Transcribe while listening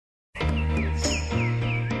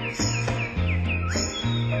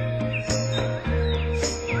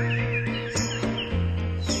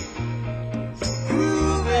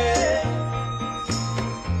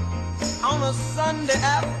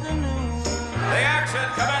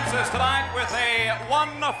action commences tonight with a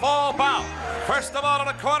one-fall bout. First of all, in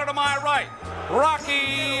the corner to my right,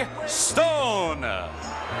 Rocky Stone.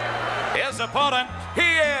 His opponent, he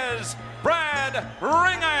is Brad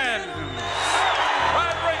Ringen.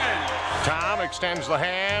 Brad Ringen. Tom extends the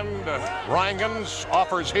hand. Ringens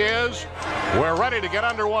offers his. We're ready to get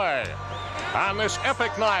underway on this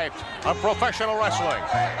epic night of professional wrestling.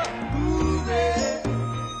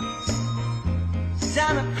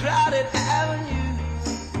 Down a crowded avenue.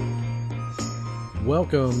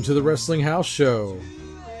 Welcome to the Wrestling House Show.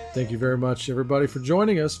 Thank you very much, everybody, for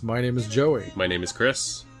joining us. My name is Joey. My name is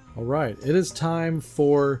Chris. All right, it is time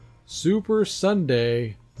for Super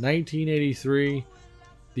Sunday 1983,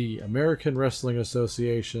 the American Wrestling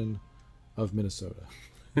Association of Minnesota.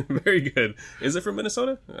 Very good. Is it from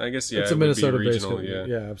Minnesota? I guess, yeah. It's a it would be Minnesota-based regional,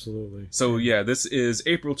 company. Yeah, absolutely. So, yeah, this is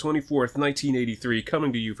April 24th, 1983,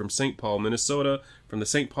 coming to you from St. Paul, Minnesota, from the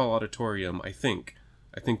St. Paul Auditorium, I think.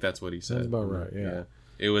 I think that's what he said. Sounds about right, yeah.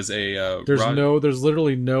 It was a... There's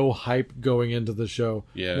literally no hype going into the show.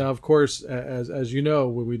 Yeah. Now, of course, as you know,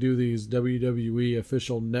 when we do these WWE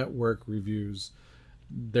official network reviews,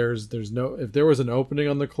 there's no... If there was an opening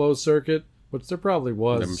on the closed circuit, which there probably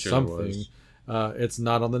was, I'm sure something... there was. It's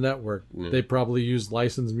not on the network. Yeah. They probably used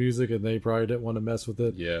licensed music, and they probably didn't want to mess with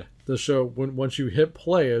it. Yeah. The show, once you hit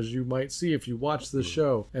play, as you might see if you watch the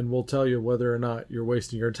show, and we'll tell you whether or not you're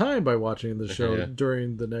wasting your time by watching the show Yeah.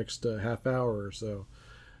 during the next half hour or so,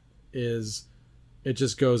 is it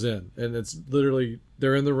just goes in. And it's literally,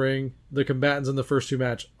 they're in the ring. The combatants in the first two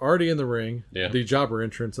match already in the ring. Yeah. The jobber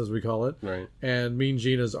entrance, as we call it. Right. And Mean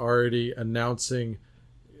Gene is already announcing,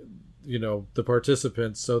 you know, the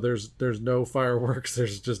participants. So there's no fireworks.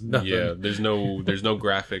 There's just nothing. Yeah, there's no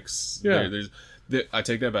graphics. Yeah. I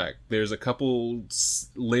take that back. There's a couple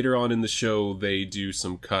later on in the show. They do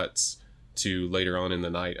some cuts to later on in the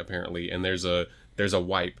night, apparently, and there's a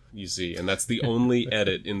wipe you see, and that's the only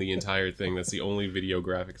edit in the entire thing. That's the only video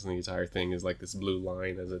graphics in the entire thing is like this blue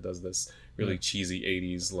line as it does this really cheesy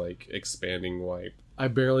 80s like expanding wipe. I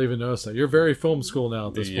barely even noticed that. You're very film school now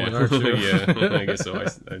at this point, aren't you? Yeah, I guess so. I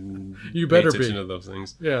You better pay attention be. to those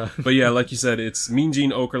things. Yeah. But yeah, like you said, it's Mean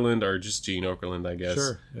Gene Okerlund, or just Gene Okerlund, I guess,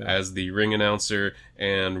 Sure, yeah. as the ring announcer,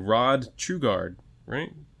 and Rod Trugard,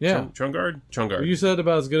 right? Yeah. Trungard? Trungard. You said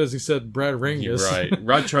about as good as he said Brad Ringus. Right.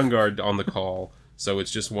 Rod Trungard on the call. So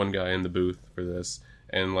it's just one guy in the booth for this.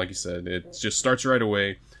 And like you said, it just starts right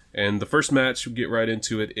away. And the first match, we get right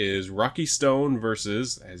into it, is Rocky Stone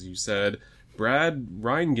versus, as you said, Brad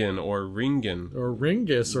Ringen or Ringen. Or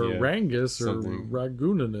Ringus or Yeah, Rangus or something.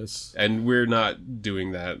 Ragunanus. And we're not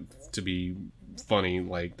doing that to be funny.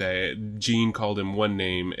 Like that, Gene called him one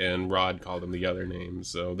name and Rod called him the other name,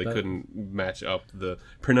 so they couldn't match up the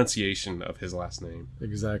pronunciation of his last name.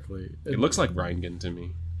 Exactly. It looks like Ringen to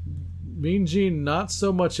me. Mean Gene, not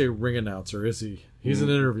so much a ring announcer, is he? He's an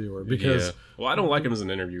interviewer because Yeah. Well, I don't like him as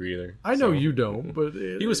an interviewer either. I know so. you don't, but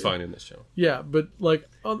He was fine in this show. Yeah, but like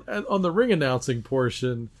on the ring announcing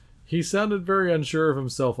portion, he sounded very unsure of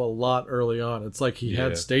himself a lot early on. It's like he Yeah.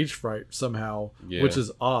 had stage fright somehow, Yeah. which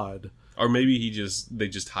is odd. Or maybe they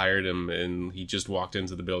just hired him and he just walked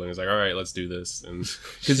into the building and was like, all right, let's do this. And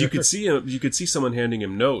because you could see someone handing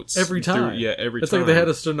him notes Every time. every It's time. like they had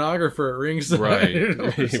a stenographer at ringside.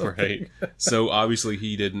 Right. Right. So obviously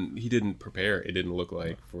he didn't prepare. It didn't look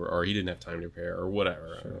like or he didn't have time to prepare or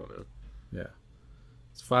whatever. I don't know. Yeah.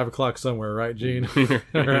 It's 5:00 somewhere, right, Gene?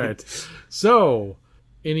 All right. So,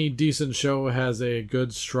 any decent show has a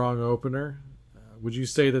good, strong opener. Would you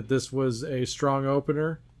say that this was a strong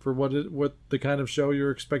opener for what the kind of show you're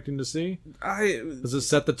expecting to see? Does it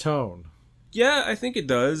set the tone? Yeah, I think it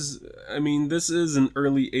does. I mean, this is an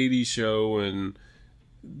early 80s show, and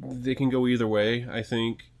they can go either way, I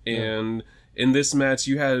think. And in this match,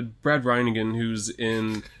 you had Brad Reinigen, who's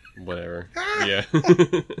in... whatever. Yeah.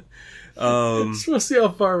 Just want to see how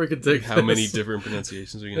far we can take How this. many different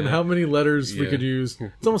pronunciations we can and have. how many letters we Yeah. could use.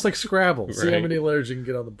 It's almost like Scrabble. See how Right. many letters you can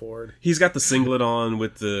get on the board. He's got the singlet on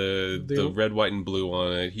with the The- red, white, and blue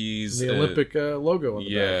on it. He's The Olympic logo on the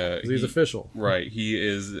yeah, back. 'Cause he's he- official. Right. He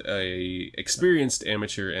is a experienced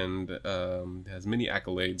amateur and has many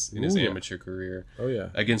accolades in his Ooh, yeah. amateur career Oh, yeah.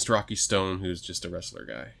 against Rocky Stone, who's just a wrestler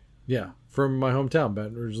guy. Yeah, from my hometown,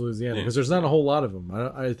 Baton Rouge, Louisiana. Yeah. Because there's not a whole lot of them.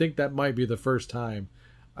 I think that might be the first time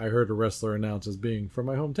I heard a wrestler announce as being from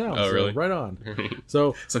my hometown. Oh, so really? Right on.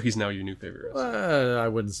 So So he's now your new favorite wrestler. I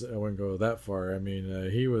wouldn't go that far. I mean,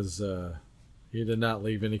 he did not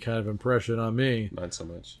leave any kind of impression on me. Not so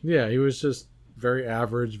much. Yeah, he was just very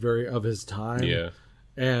average, very of his time. Yeah.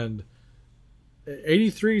 And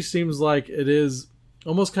 83 seems like it is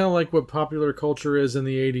almost kind of like what popular culture is in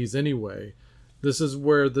the 80s anyway. this is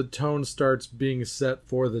where the tone starts being set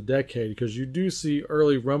for the decade, because you do see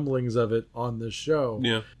early rumblings of it on this show.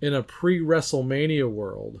 Yeah. In a pre-WrestleMania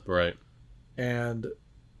world. Right. And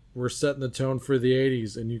we're setting the tone for the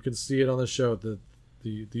 80s, and you can see it on the show.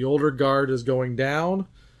 The older guard is going down,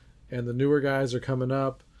 and the newer guys are coming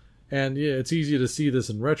up. And yeah, it's easy to see this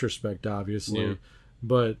in retrospect, obviously,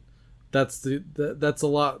 but that's a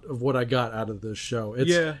lot of what I got out of this show.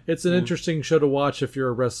 It's an interesting show to watch if you're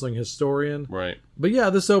a wrestling historian. Right. But yeah,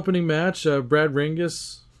 this opening match, Brad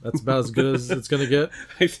Ringus, that's about as good as it's going to get.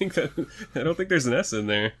 I don't think there's an S in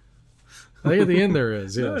there. I think at the end there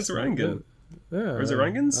is. Yes. No, it's Rangan. Yeah, Or is it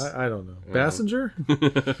Rangens? I don't know. Bassinger?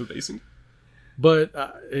 Basin? But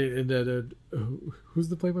who's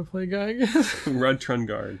the play-by-play guy again? Rod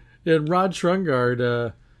Trungard. And Rod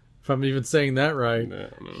Trungard, if I'm even saying that right, No.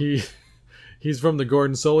 he's from the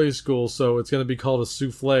Gordon Solie School, so it's going to be called a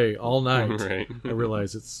souffle all night. Right. I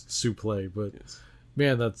realize it's souffle, but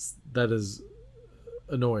man, that is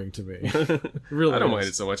annoying to me. Really, I don't mind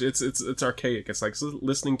it so much. It's archaic. It's like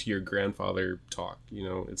listening to your grandfather talk.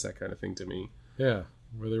 It's that kind of thing to me. Yeah,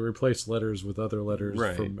 where they replace letters with other letters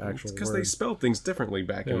from actual because words. they spelled things differently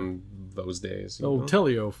back in those days.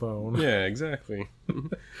 Telephone. Yeah, exactly.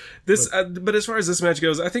 But as far as this match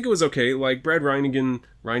goes, I think it was okay. Like Brad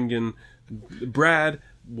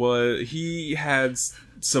he had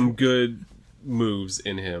some good moves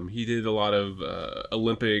in him. He did a lot of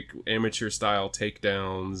Olympic amateur style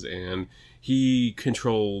takedowns, and he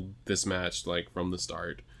controlled this match like from the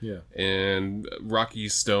start. Yeah. And Rocky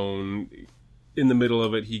Stone, in the middle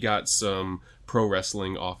of it, he got some pro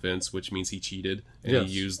wrestling offense, which means he cheated, and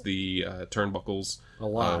he used the turnbuckles a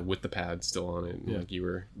lot with the pad still on it. Yeah. Like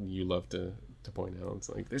you love to point out, it's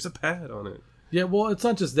like there's a pad on it. Yeah, well, it's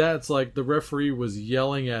not just that. It's like the referee was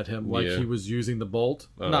yelling at him like he was using the bolt.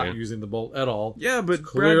 Using the bolt at all. Yeah, but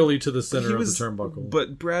clearly to the center of the turnbuckle.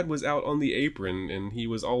 But Brad was out on the apron, and he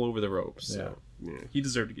was all over the ropes. So, he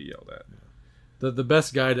deserved to get yelled at. The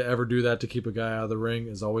best guy to ever do that to keep a guy out of the ring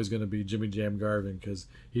is always going to be Jimmy Jam Garvin, because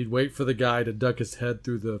he'd wait for the guy to duck his head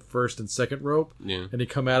through the first and second rope, and he'd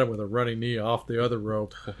come at him with a running knee off the other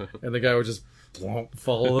rope, and the guy would just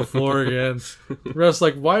fall to the floor again. The ref's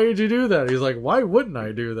like, why did you do that? He's like, why wouldn't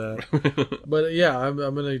I do that? But yeah, I'm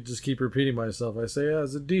going to just keep repeating myself. I say,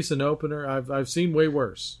 it's a decent opener. I've seen way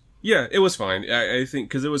worse. Yeah, it was fine. I think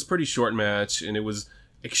because it was a pretty short match, and it was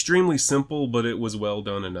extremely simple, but it was well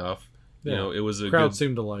done enough. Yeah. It was a crowd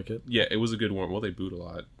seemed to like it. Yeah, it was a good one. Well, they booed a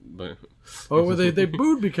lot, but they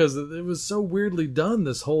booed because it was so weirdly done.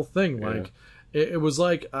 This whole thing, like it was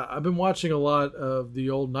like I've been watching a lot of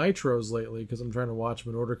the old Nitros lately because I'm trying to watch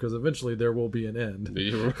them in order, because eventually there will be an end.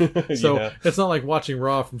 So it's not like watching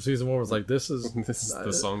Raw from season 1 was like this is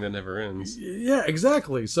the song that never ends. Yeah,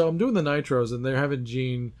 exactly. So I'm doing the Nitros, and they're having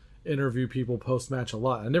Gene interview people post match a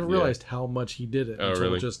lot. I never realized how much he did it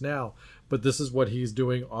until just now. But this is what he's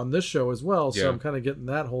doing on this show as well, so I'm kind of getting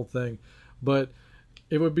that whole thing. But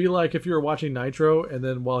it would be like if you were watching Nitro, and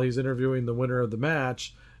then while he's interviewing the winner of the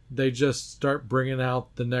match, they just start bringing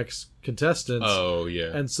out the next contestants. Oh,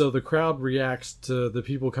 yeah. And so the crowd reacts to the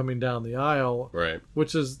people coming down the aisle, right?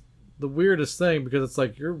 Which is the weirdest thing, because it's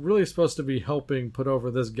like you're really supposed to be helping put over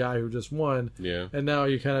this guy who just won, and now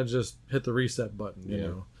you kind of just hit the reset button, you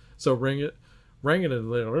know. So Rangan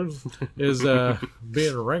is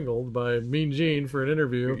being wrangled by Mean Gene for an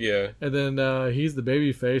interview. Yeah. And then he's the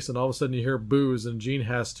baby face, and all of a sudden you hear boos, and Gene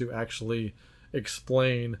has to actually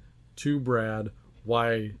explain to Brad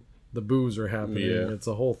why the boos are happening. Yeah. It's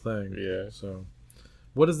a whole thing. Yeah. So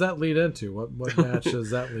what does that lead into? What match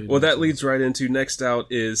does that lead into? Well, that leads right into, next out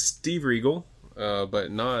is Steve Regal.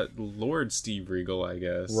 But not Lord Steve Regal, I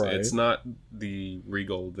guess. Right. It's not the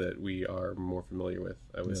Regal that we are more familiar with,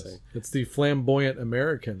 I would say. It's the flamboyant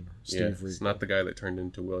American Steve Regal. It's not the guy that turned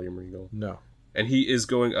into William Regal. No. And he is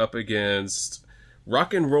going up against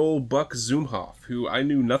Rock and Roll Buck Zumhoff, who I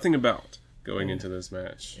knew nothing about going into this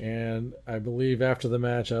match. And I believe after the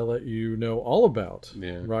match, I'll let you know all about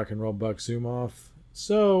Rock and Roll Buck Zumhoff.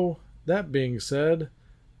 So, that being said,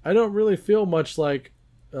 I don't really feel much like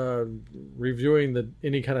reviewing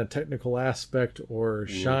any kind of technical aspect or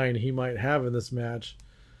shine he might have in this match.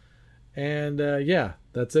 And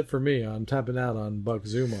that's it for me. I'm tapping out on Buck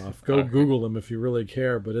Zumhoff. Go Google him if you really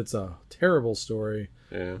care, but it's a terrible story.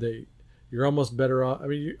 Yeah. You're almost better off. I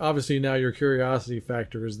mean, obviously now your curiosity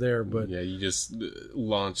factor is there, but you just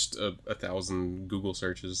launched 1,000 Google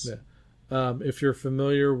searches. Yeah. If you're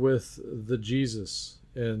familiar with the Jesus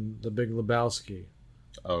in The Big Lebowski,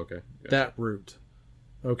 that route.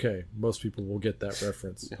 Okay, most people will get that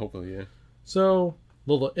reference. Hopefully, yeah. So,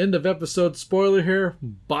 Little end of episode spoiler here.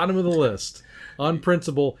 Bottom of the list. On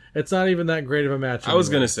principle, it's not even that great of a match. I was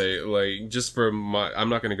going to say, like, just for my... I'm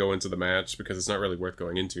not going to go into the match because it's not really worth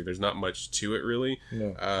going into. There's not much to it, really.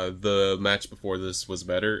 No. The match before this was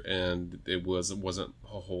better, and it wasn't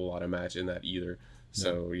a whole lot of match in that either.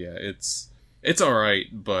 So, yeah, it's all right,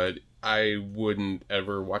 but I wouldn't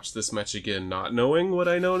ever watch this match again not knowing what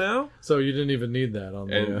I know now. So you didn't even need that on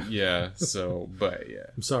the... And, yeah, so, but, yeah.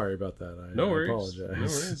 I'm sorry about that. I apologize. No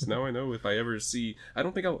worries. Now I know if I ever see... I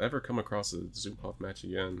don't think I'll ever come across a Zumhofe match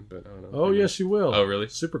again, but I don't know. Oh, yes, you will. Oh, really?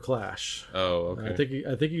 Super Clash. Oh, okay.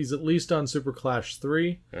 I think he's at least on Super Clash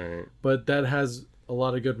 3. All right. But that has a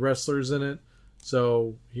lot of good wrestlers in it.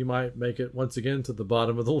 So he might make it once again to the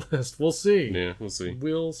bottom of the list. We'll see. Yeah, we'll see.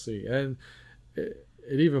 We'll see. And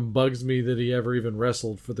it even bugs me that he ever even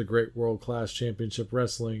wrestled for the Great World Class Championship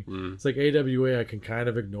Wrestling. It's like AWA I can kind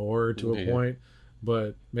of ignore to a point.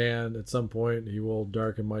 But, man, at some point he will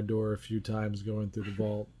darken my door a few times going through the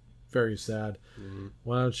vault. Very sad.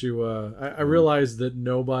 Why don't you... I realize that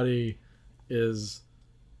nobody is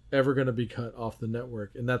ever going to be cut off the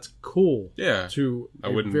network. And that's cool. Yeah. To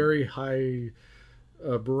a very high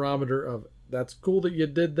barometer of... That's cool that you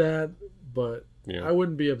did that, but... Yeah. I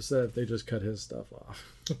wouldn't be upset if they just cut his stuff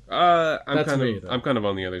off. I'm kind of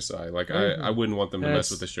on the other side. Like I wouldn't want them to mess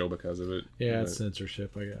with the show because of it. Yeah, it's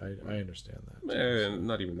censorship. I understand that.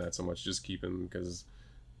 Not even that so much. Just keep him because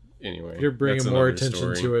anyway, you're bringing more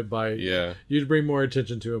attention to it by you'd bring more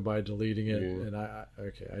attention to it by deleting it.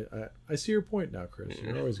 Yeah. And I see your point now, Chris.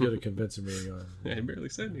 You're always good at convincing me. I barely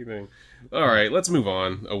said anything. All right, let's move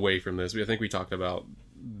on away from this. I think we talked about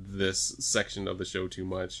this section of the show too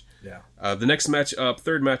much. Yeah. The next match up,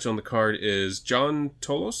 third match on the card, is John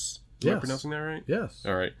Tolos. Am I pronouncing that right? Yes.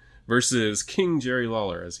 All right. Versus King Jerry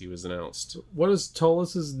Lawler, as he was announced. What is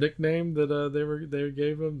Tolos's nickname that they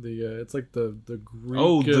gave him? The it's like the Greek.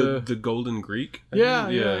 Oh, the Golden Greek.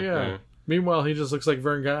 Yeah. Meanwhile, he just looks like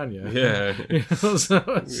Vern Gagne. Yeah. So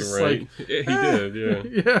it's just right. He did. Yeah.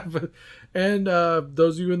 Yeah. But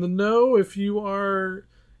those of you in the know, if you are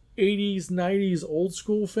 80s, 90s old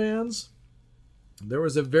school fans, there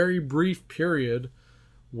was a very brief period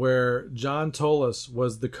where John Tolos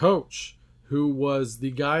was the coach who was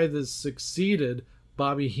the guy that succeeded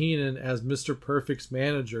Bobby Heenan as Mr. Perfect's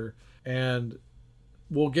manager. And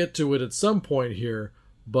we'll get to it at some point here,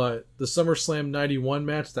 but the SummerSlam 91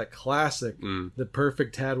 match, that classic that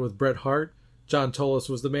Perfect had with Bret Hart, John Tolos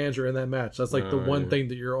was the manager in that match. That's like the one thing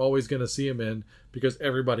that you're always going to see him in because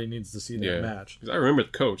everybody needs to see that match. I remember the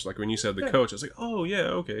coach. Like when you said the coach, I was like, oh, yeah,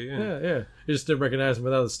 okay. Yeah. You just didn't recognize him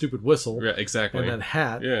without the stupid whistle. Yeah, exactly. And that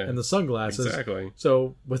hat and the sunglasses. Exactly.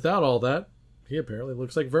 So without all that, he apparently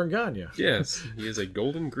looks like Vern Gagne. Yes, he is a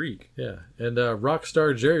Golden Greek. Yeah, and rock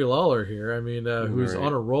star Jerry Lawler here. I mean, who's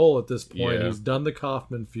on a roll at this point. Yeah. He's done the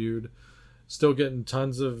Kaufman feud. Still getting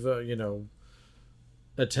tons of,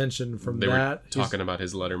 attention from they that. Were talking about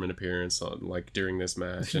his Letterman appearance on during this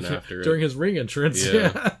match and after during his ring entrance.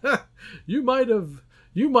 Yeah. You might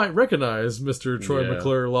recognize Mr. Troy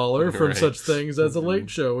McClure Lawler from such things as The Late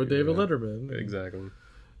Show with David Letterman. Exactly.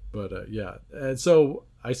 But and so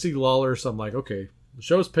I see Lawler, so I'm like, okay, the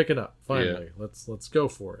show's picking up. Finally, let's go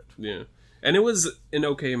for it. Yeah, and it was an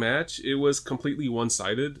okay match. It was completely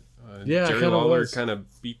one-sided. Jerry Lawler kind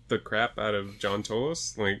of beat the crap out of John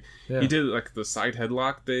Tolos. He did the side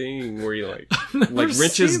headlock thing where he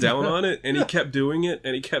wrenches down on it, and he kept doing it,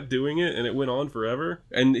 and he kept doing it, and it went on forever.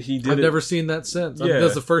 And I've never seen that since. I mean,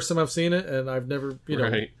 that's the first time I've seen it, and I've never,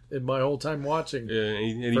 in my whole time watching. Yeah,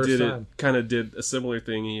 and he did it. Kind of did a similar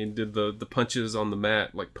thing. He did the punches on the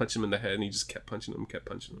mat, punch him in the head, and he just kept punching him.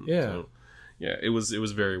 Yeah, so, it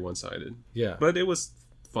was very one-sided. Yeah, but it was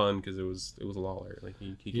fun because it was Lawler.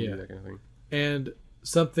 He can do that kind of thing. And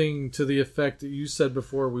something to the effect that you said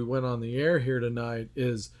before we went on the air here tonight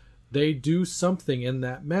is they do something in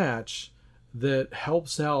that match that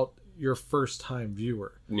helps out your first time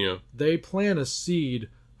viewer. Yeah. They plant a seed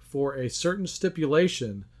for a certain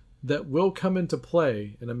stipulation that will come into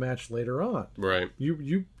play in a match later on. Right.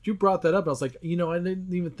 You brought that up, and I was like, I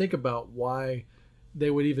didn't even think about why they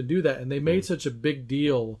would even do that. And they made such a big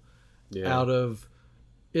deal out of,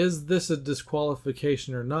 is this a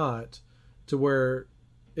disqualification or not, to where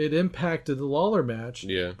it impacted the Lawler match.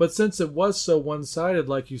 Yeah. But since it was so one-sided,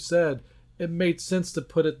 like you said, it made sense to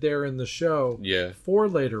put it there in the show for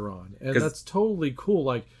later on. And that's totally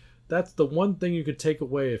cool. That's the one thing you could take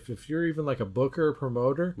away. If you're even a booker or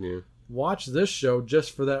promoter, watch this show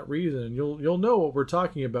just for that reason. And you'll know what we're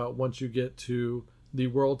talking about once you get to the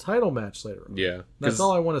world title match later on. Yeah. That's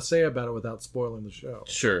all I want to say about it without spoiling the show.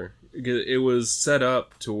 Sure. It was set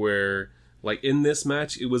up to where Like, in this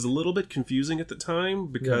match, it was a little bit confusing at the time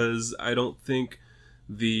because I don't think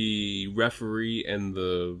the referee and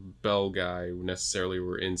the bell guy necessarily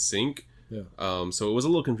were in sync. Yeah. So it was a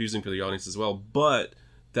little confusing for the audience as well, but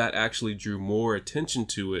that actually drew more attention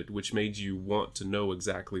to it, which made you want to know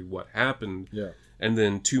exactly what happened. Yeah. And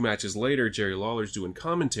then 2 matches later, Jerry Lawler's doing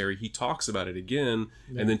commentary. He talks about it again.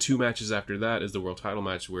 Yeah. And then 2 matches after that is the world title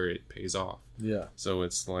match where it pays off. Yeah. So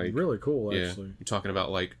it's like... really cool, actually. You're talking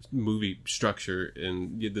about like movie structure,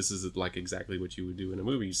 and this is like exactly what you would do in a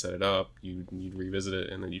movie. You set it up, you'd revisit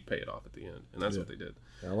it, and then you pay it off at the end. And that's what they did.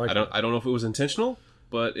 I don't know if it was intentional,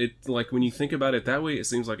 but it, like, when you think about it that way, it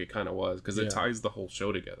seems like it kind of was, because it ties the whole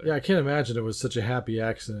show together. Yeah, I can't imagine it was such a happy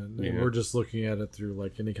accident. And Yeah. we're just looking at it through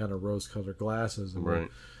like any kind of rose-colored glasses, and we're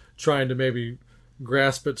Right. trying to maybe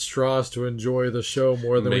grasp at straws to enjoy the show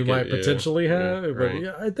more than we Make might it, yeah. potentially have. Yeah, But right.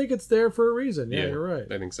 yeah, I think it's there for a reason. Yeah, you're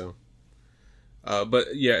right. I think so.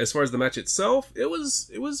 But yeah, as far as the match itself, it was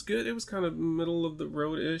good. It was kind of middle of the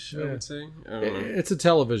road-ish, I would say. I don't know. It's a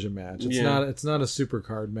television match. It's Yeah. not a super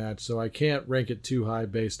card match, so I can't rank it too high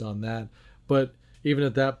based on that. But even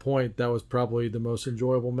at that point, that was probably the most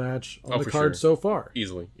enjoyable match on the for card sure. so far.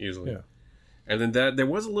 Easily. Yeah. And then there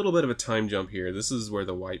was a little bit of a time jump here. This is where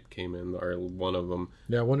the wipe came in, or one of them.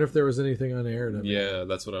 Yeah, I wonder if there was anything unaired. Yeah,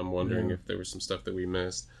 that's what I'm wondering, Yeah. if there was some stuff that we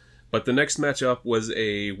missed. But the next matchup was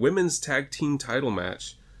a women's tag team title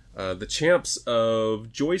match. The champs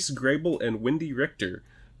of Joyce Grable and Wendy Richter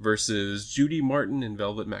versus Judy Martin and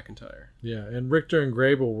Velvet McIntyre. Yeah, and Richter and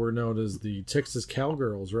Grable were known as the Texas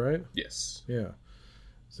Cowgirls, right? Yes. Yeah.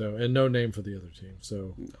 So, and no name for the other team.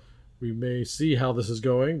 So we may see how this is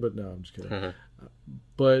going, but no, I'm just kidding.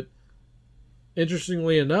 But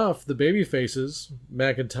interestingly enough, the baby faces,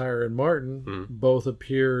 McIntyre and Martin, both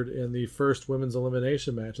appeared in the first women's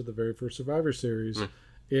elimination match of the very first Survivor Series.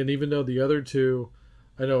 And even though the other two,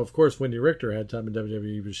 I know, of course, Wendy Richter had time in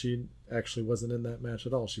WWE, but she actually wasn't in that match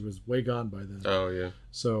at all. She was way gone by then. Oh, yeah.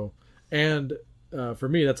 So, and for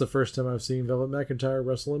me, that's the first time I've seen Velvet McIntyre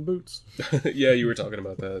wrestle in boots. Yeah, you were talking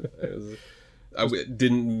about that.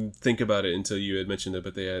 Didn't think about it until you had mentioned it,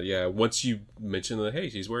 but once you mentioned that, hey,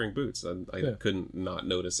 she's wearing boots, I couldn't not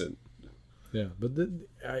notice it. Yeah, but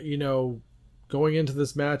going into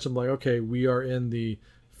this match, I'm like, okay, we are in the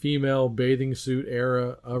female bathing suit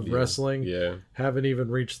era of wrestling. Yeah. Haven't even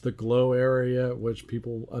reached the glow area, which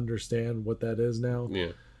people understand what that is now.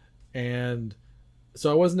 Yeah. And so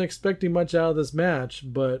I wasn't expecting much out of this match,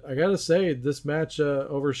 but I gotta say, this match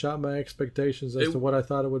overshot my expectations as to what I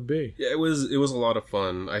thought it would be. Yeah, it was a lot of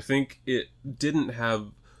fun. I think it didn't have,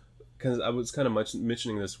 because I was kind of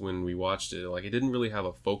mentioning this when we watched it, like, it didn't really have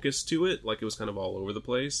a focus to it. Like, it was kind of all over the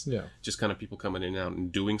place. Yeah. Just kind of people coming in and out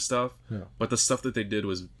and doing stuff. Yeah. But the stuff that they did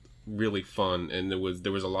was really fun, and there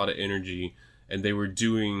was a lot of energy, and they were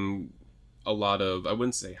doing a lot of, I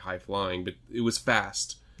wouldn't say high flying, but it was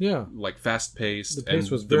fast. Yeah. Like, fast paced. The pace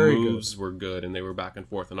and was the very moves were good, and they were back and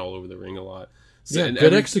forth and all over the ring a lot. So, Yeah, and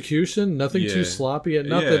good execution, nothing too Yeah. sloppy. And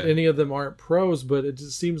not that any of them aren't pros, but it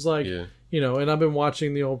just seems like, and I've been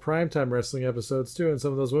watching the old Primetime Wrestling episodes too, and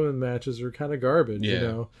some of those women matches are kind of garbage,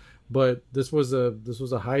 But this was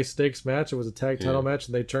a high stakes match. It was a tag title match,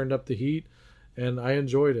 and they turned up the heat, and I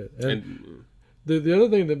enjoyed it. And the other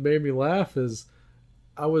thing that made me laugh is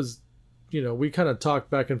I was, we kind of talked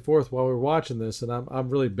back and forth while we were watching this, and I'm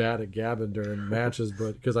really bad at gabbing during matches,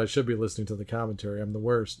 but because I should be listening to the commentary, I'm the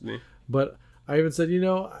worst. Yeah. But I even said,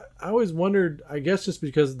 I always wondered, I guess just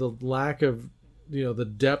because of the lack of,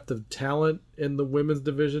 the depth of talent in the women's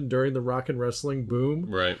division during the rock and wrestling boom.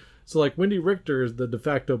 Right. So like Wendy Richter is the de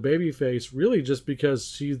facto babyface, really just because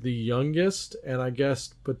she's the youngest and I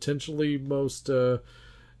guess potentially most,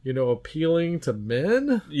 appealing to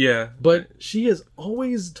men. Yeah. But she has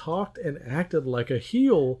always talked and acted like a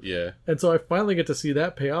heel. Yeah. And so I finally get to see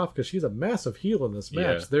that pay off because she's a massive heel in this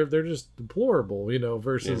match. Yeah. They're just deplorable,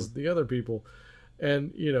 versus the other people.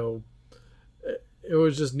 And, it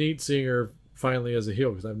was just neat seeing her finally as a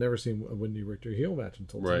heel because I've never seen a Wendy Richter heel match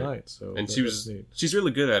until tonight. So and that's neat. she's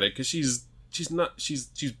really good at it because she's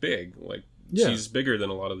big, like she's bigger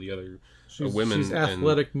than a lot of the other women. She's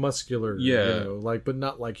athletic, muscular, but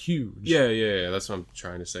not like huge. Yeah. That's what I'm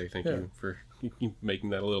trying to say. Thank you for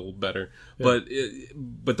making that a little better. Yeah.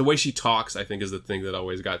 But the way she talks, I think, is the thing that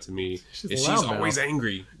always got to me. She's always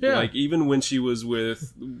angry. Yeah. Like even when she was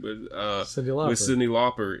with Cyndi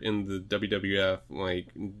Lauper in the WWF,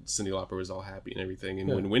 like Cyndi Lauper was all happy and everything, and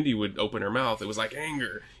when Wendy would open her mouth, it was like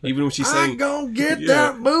anger. Even when she's saying, "I'm gonna get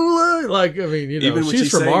that moolah," like even when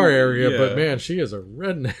she's from our area, but man, she is a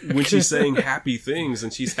redneck. When she's saying happy things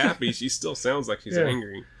and she's happy, she still sounds like she's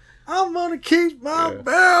angry. I'm gonna keep my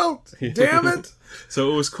belt. Damn it!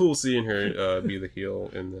 So it was cool seeing her be the heel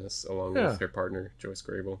in this, along Yeah. with her partner Joyce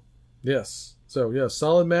Grable. Yes. So yeah,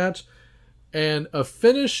 solid match. And a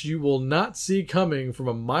finish you will not see coming from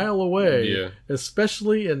a mile away, Yeah.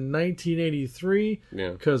 especially in 1983,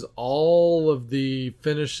 Yeah. because all of the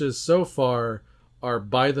finishes so far are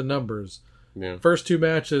by the numbers. Yeah. First two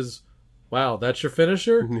matches, wow, that's your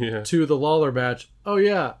finisher? Yeah. To the Lawler match, oh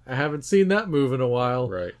yeah, I haven't seen that move in a while.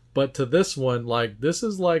 Right. But to this one, like, this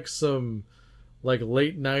is like some like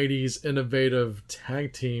late 90s innovative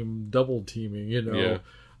tag team double teaming, you know. Yeah.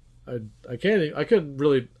 I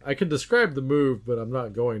can describe the move, but I'm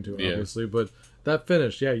not going to, obviously. But that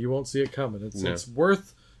finish, yeah, you won't see it coming. It's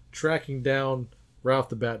worth tracking down right off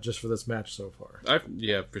the bat just for this match so far.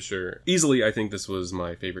 Yeah, for sure. Easily, I think this was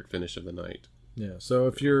my favorite finish of the night. Yeah. So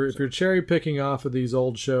if you're cherry picking off of these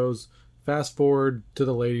old shows, fast forward to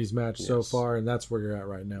the ladies match so far, and that's where you're at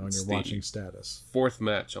right now in your watching status. Fourth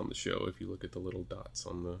match on the show, if you look at the little dots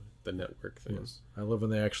on the network thing. Yes. I love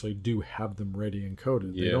when they actually do have them ready and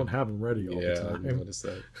coded. They don't have them ready all the time. I noticed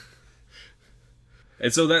that.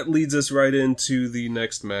 And so that leads us right into the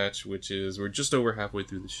next match, which is, we're just over halfway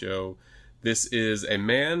through the show. This is a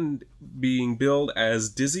man being billed as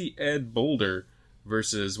Dizzy Ed Boulder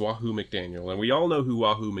versus Wahoo McDaniel. And we all know who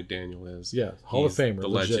Wahoo McDaniel is. Yeah, Hall of Famer. The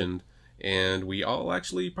legit. legend. And we all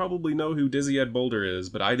actually probably know who Dizzy Ed Boulder is,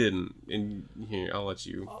 but I didn't. And here, I'll let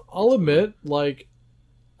you. I'll admit, like,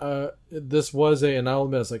 this was and I'll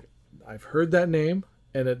admit, it's like, I've heard that name,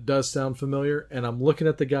 and it does sound familiar, and I'm looking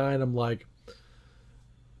at the guy, and I'm like,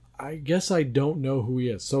 I guess I don't know who he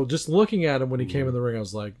is. So just looking at him when he came in the ring, I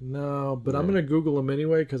was like, no, but I'm going to Google him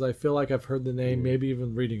anyway, because I feel like I've heard the name, maybe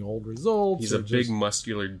even reading old results. He's a big,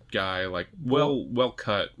 muscular guy, like, well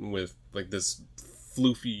cut, with, like, this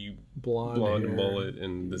floofy blonde hair. mullet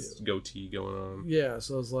and this goatee going on. Yeah,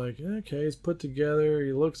 so I was like, okay, he's put together.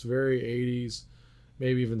 He looks very 80s,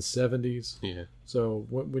 maybe even 70s. Yeah. So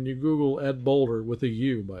when you Google Ed Boulder, with a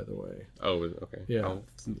U, by the way. Oh, okay. Yeah. I'll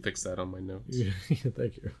fix that on my notes.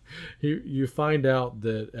 Thank you. You find out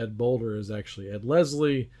that Ed Boulder is actually Ed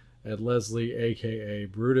Leslie, a.k.a.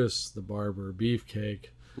 Brutus the Barber Beefcake.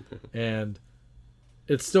 And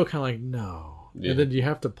it's still kind of like, no. Yeah. And then you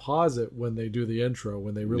have to pause it when they do the intro,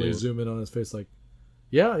 when they really zoom in on his face, like,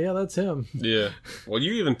 yeah, that's him. Yeah. Well,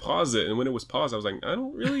 you even pause it, and when it was paused, I was like, I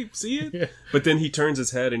don't really see it. Yeah. But then he turns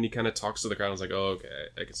his head and he kind of talks to the crowd. I was like, oh, okay,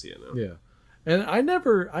 I can see it now. Yeah. And I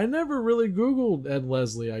never really Googled Ed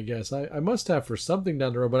Leslie, I guess. I must have for something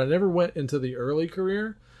down the road, but I never went into the early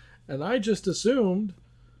career. And I just assumed,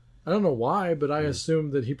 I don't know why, but I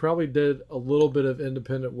assumed that he probably did a little bit of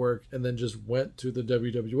independent work and then just went to the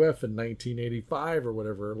WWF in 1985 or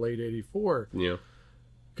whatever, late 84. Yeah.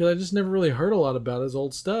 Because I just never really heard a lot about his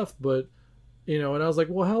old stuff. But, you know, and I was like,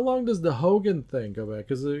 well, how long does the Hogan thing go back?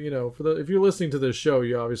 Because, you know, if you're listening to this show,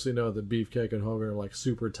 you obviously know that Beefcake and Hogan are like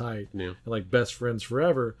super tight and like best friends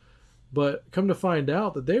forever. But come to find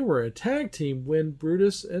out that they were a tag team when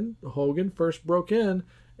Brutus and Hogan first broke in,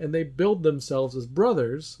 and they billed themselves as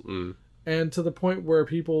brothers, and to the point where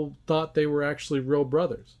people thought they were actually real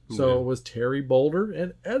brothers. So it was Terry Boulder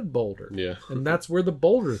and Ed Boulder. Yeah. And that's where the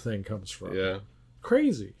Boulder thing comes from. Yeah.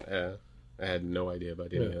 Crazy. Yeah. I had no idea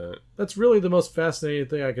about any of that. That's really the most fascinating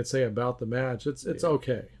thing I could say about the match. It's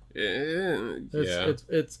okay. Yeah.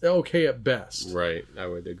 It's okay at best. Right. I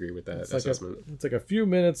would agree with that assessment. It's like a few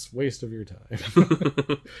minutes waste of your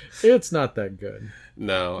time. It's not that good.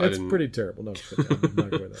 No, it's pretty terrible. No, I'm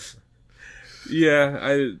not going that far. Yeah,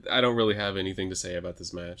 I don't really have anything to say about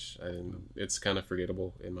this match. It's kind of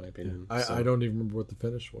forgettable in my opinion. I don't even remember what the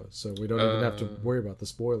finish was, so we don't even have to worry about the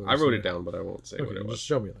spoilers. I wrote it down, but I won't say what it was. Just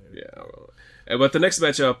show me later. Yeah, I won't. But the next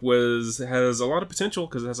matchup has a lot of potential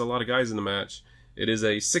because it has a lot of guys in the match. It is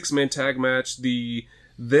a 6-man tag match. The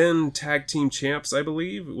then tag team champs, I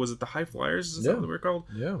believe, was it the High Flyers? Is that what they were called?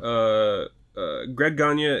 Yeah. Greg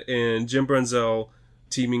Gagne and Jim Brunzell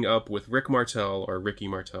teaming up with Rick Martel, or Ricky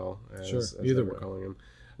Martel, as either we're way, calling him,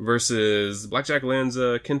 versus Blackjack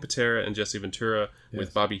Lanza, Ken Patera, and Jesse Ventura,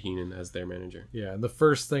 with Bobby Heenan as their manager. Yeah, and the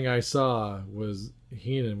first thing I saw was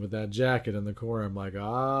Heenan with that jacket in the corner. I'm like,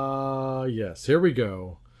 yes, here we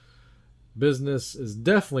go. Business is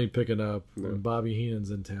definitely picking up when Bobby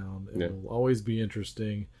Heenan's in town. It will always be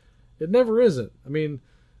interesting. It never isn't. I mean,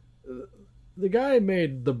 the guy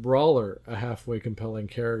made the Brawler a halfway compelling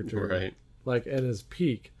character. Right. Like at his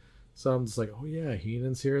peak. So I'm just like, oh yeah,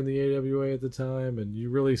 Heenan's here in the AWA at the time, and you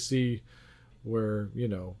really see where, you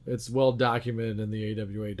know, it's well documented in the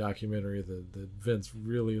AWA documentary that Vince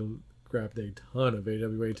really grabbed a ton of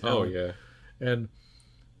AWA talent. Oh yeah.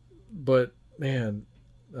 But man,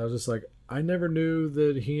 I was just like, I never knew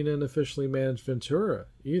that Heenan officially managed Ventura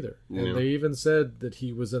either. And Yeah. they even said that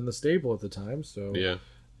he was in the stable at the time. So Yeah.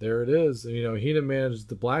 there it is. And, Heenan managed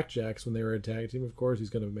the Blackjacks when they were a tag team. Of course, he's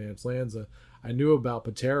going to manage Lanza. I knew about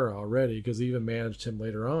Patera already because he even managed him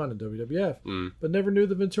later on in WWF, but never knew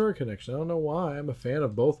the Ventura connection. I don't know why. I'm a fan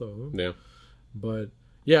of both of them. Yeah. But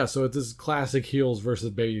yeah, so it's this classic heels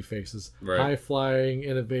versus baby faces. Right. High flying,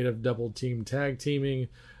 innovative double team tag teaming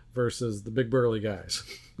versus the big burly guys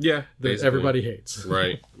Yeah. that basically. everybody hates.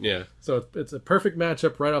 Right. Yeah. So it's a perfect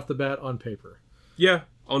matchup right off the bat on paper. Yeah.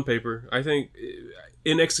 On paper, I think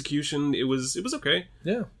in execution it was okay.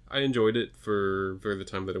 Yeah. I enjoyed it for the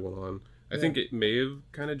time that it went on. I think it may have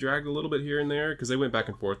kind of dragged a little bit here and there because they went back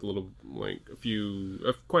and forth a little, like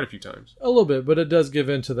quite a few times. A little bit, but it does give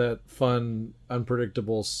into that fun,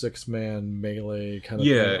 unpredictable 6-man melee kind of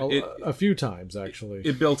thing. A few times, actually.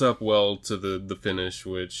 It built up well to the finish,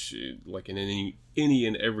 which, like in any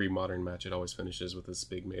and every modern match, it always finishes with this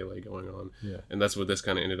big melee going on. Yeah. And that's what this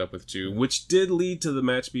kind of ended up with too, which did lead to the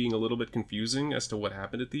match being a little bit confusing as to what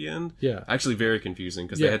happened at the end. Yeah. Actually very confusing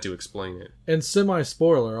because they had to explain it. And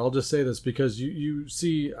semi-spoiler, I'll just say this because you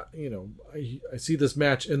see, I see this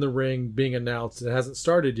match in the ring being announced. It hasn't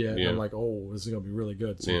started yet. Yeah. And I'm like, oh, this is going to be really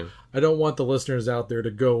good. So Yeah. I don't want the listeners out there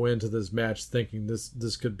to go into this match thinking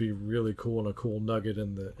this could be really cool and a cool nugget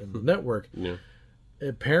in the network. Yeah.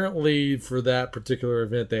 Apparently, for that particular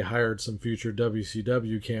event, they hired some future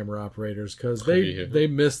WCW camera operators because they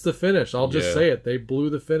missed the finish. I'll just say it. They blew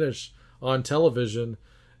the finish on television,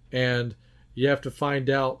 and you have to find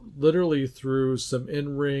out literally through some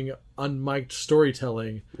in-ring, unmiked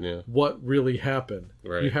storytelling what really happened.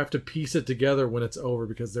 Right. You have to piece it together when it's over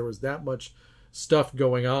because there was that much stuff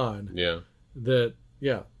going on that,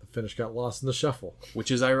 the finish got lost in the shuffle.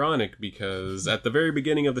 Which is ironic because at the very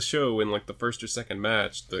beginning of the show, in like the first or second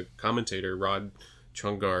match, the commentator, Rod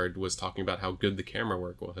Chungard, was talking about how good the camera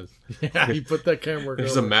work was. Yeah, he put that camera work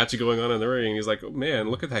There's over. a match going on in the ring, and he's like, oh, man,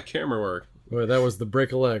 look at that camera work. Well, that was the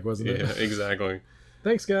break a leg, wasn't it? Yeah, exactly.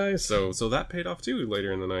 Thanks, guys. So that paid off too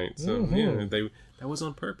later in the night. So that was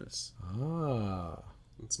on purpose.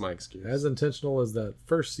 That's my excuse. As intentional as that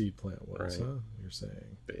first seed plant was, Right. huh? You're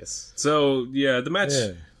saying. Yes. So the match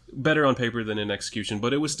Yeah. better on paper than in execution,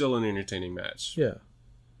 but it was still an entertaining match. Yeah.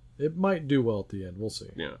 It might do well at the end. We'll see.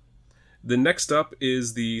 Yeah. The next up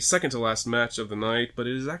is the second to last match of the night, but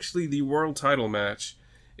it is actually the world title match.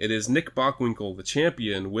 It is Nick Bockwinkel, the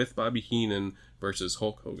champion, with Bobby Heenan versus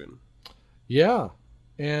Hulk Hogan. Yeah.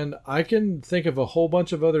 And I can think of a whole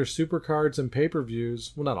bunch of other supercards and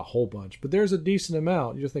pay-per-views. Well, not a whole bunch, but there's a decent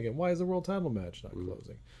amount. You're thinking, why is the world title match not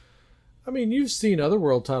closing? I mean, you've seen other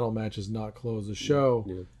world title matches not close a show.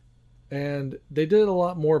 Yeah. And they did it a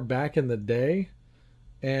lot more back in the day.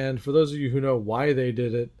 And for those of you who know why they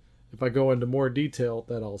did it, if I go into more detail,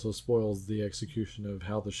 that also spoils the execution of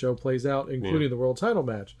how the show plays out, including the world title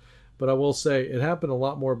match. But I will say it happened a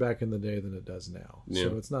lot more back in the day than it does now. Yeah.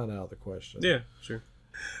 So it's not out of the question. Yeah, sure.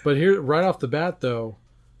 But here, right off the bat, though,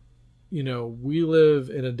 we live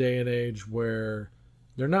in a day and age where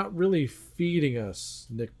they're not really feeding us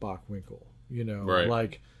Nick Bockwinkel. Right.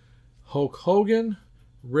 Like Hulk Hogan,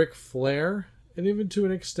 Ric Flair, and even to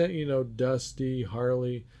an extent, Dusty,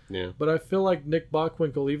 Harley. Yeah. But I feel like Nick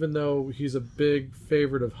Bockwinkel, even though he's a big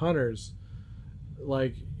favorite of Hunter's,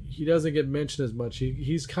 like he doesn't get mentioned as much.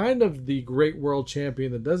 He's kind of the great world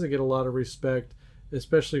champion that doesn't get a lot of respect,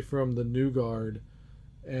 especially from the new guard.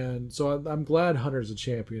 And so I'm glad Hunter's a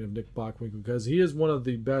champion of Nick Bockwinkel because he is one of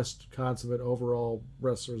the best consummate overall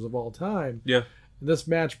wrestlers of all time. Yeah. And this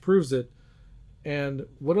match proves it. And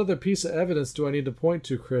what other piece of evidence do I need to point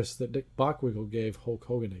to, Chris, that Nick Bockwinkel gave Hulk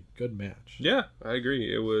Hogan a good match? Yeah, I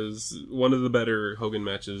agree. It was one of the better Hogan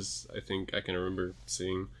matches I think I can remember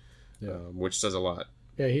seeing, which says a lot.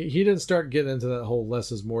 Yeah, he didn't start getting into that whole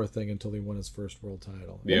less is more thing until he won his first world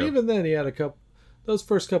title. Yeah. And even then, he had those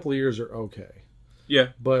first couple of years are okay. Yeah.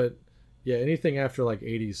 But yeah, anything after like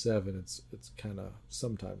 87, it's kind of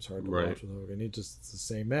sometimes hard to watch with Hogan. It's the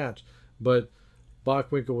same match. But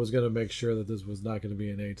Bockwinkel was going to make sure that this was not going to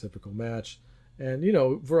be an atypical match. And,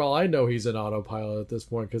 for all I know, he's an autopilot at this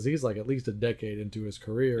point because he's like at least a decade into his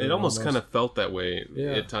career. It almost kind of felt that way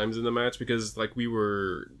Yeah. at times in the match because, like we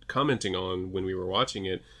were commenting on when we were watching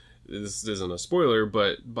it, this isn't a spoiler,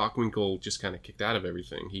 but Bockwinkel just kind of kicked out of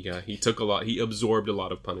everything. He took a lot. He absorbed a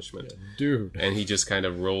lot of punishment. Yeah, dude. And he just kind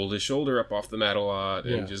of rolled his shoulder up off the mat a lot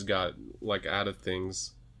and Yeah. just got like out of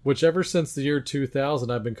things. Which ever since the year 2000,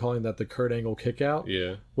 I've been calling that the Kurt Angle kickout.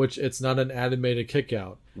 Yeah. Which it's not an animated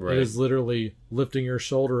kickout. Right. It is literally lifting your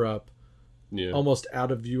shoulder up almost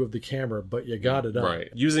out of view of the camera, but you got it up. Right.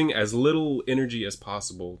 Using as little energy as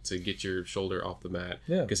possible to get your shoulder off the mat.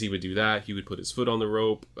 Yeah. Because he would do that. He would put his foot on the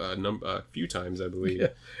rope a few times, I believe. Yeah.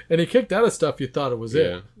 And he kicked out of stuff you thought it was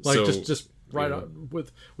Yeah. it. Like So, just right on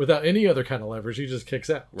without any other kind of leverage, he just kicks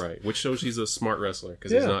out. Right. Which shows he's a smart wrestler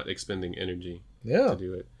because Yeah. he's not expending energy Yeah. to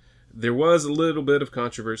do it. There was a little bit of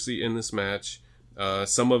controversy in this match.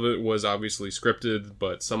 Some of it was obviously scripted,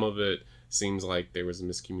 but some of it seems like there was a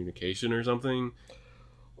miscommunication or something.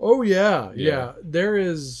 Oh yeah. Yeah. There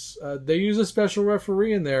is. They use a special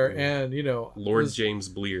referee in there, and Lord this- James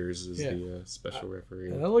Blears is Yeah. the special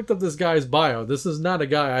referee. And I looked up this guy's bio. This is not a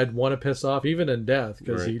guy I'd want to piss off, even in death,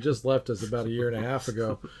 because Right. he just left us about a year and a half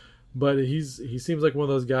ago. But he seems like one of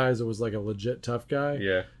those guys that was like a legit tough guy.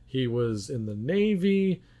 Yeah. He was in the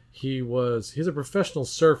Navy. He's a professional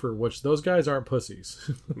surfer, which those guys aren't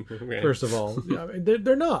pussies. First of all, I mean,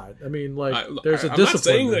 they're not. I mean, like there's a I'm discipline. not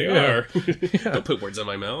saying they there. are. Don't put words in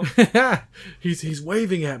my mouth. He's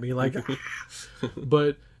waving at me like,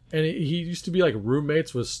 but he used to be like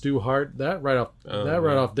roommates with Stu Hart. That right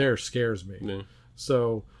off there scares me. Yeah.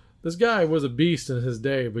 So this guy was a beast in his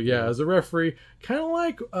day, but yeah, as a referee, kind of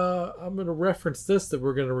like I'm going to reference this that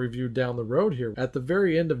we're going to review down the road here. At the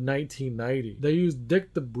very end of 1990, they used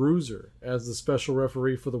Dick the Bruiser as the special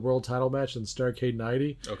referee for the world title match in Starrcade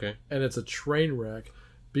 90, Okay. and it's a train wreck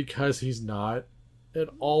because he's not at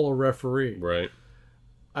all a referee. Right.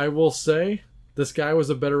 I will say this guy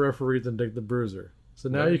was a better referee than Dick the Bruiser. So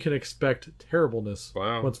now Right. you can expect terribleness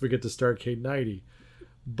Wow. once we get to Starrcade 90.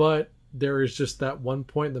 But there is just that one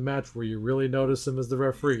point in the match where you really notice him as the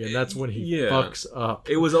referee, and that's when he fucks up.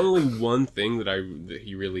 It was only one thing that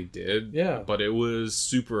he really did. Yeah. But it was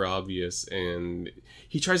super obvious, and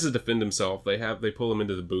he tries to defend himself. They pull him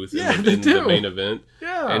into the booth Yeah, in they the do. main event.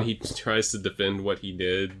 Yeah. And he tries to defend what he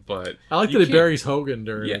did, but I like you that he can't- buries Hogan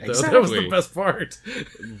during Yeah, it, though. That was the exactly. best part.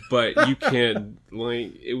 But you can't,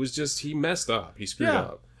 like, it was just, he messed up. He screwed Yeah.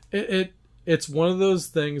 up. It's one of those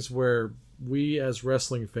things where we as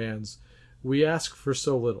wrestling fans, we ask for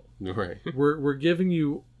so little. Right. We're giving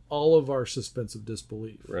you all of our suspense of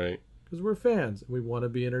disbelief. Right. Because we're fans and we want to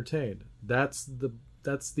be entertained. That's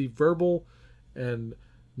the verbal and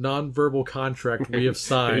non-verbal contract we have It is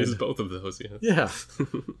signed. both of those, yeah. Yeah.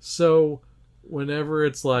 So whenever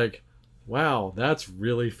it's like, wow, that's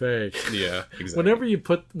really fake. Yeah, exactly.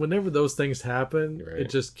 Whenever those things happen, Right. it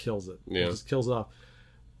just kills it. Yeah. It just kills it off.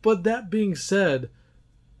 But that being said,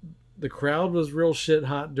 the crowd was real shit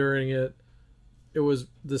hot during it.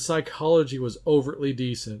 The psychology was overtly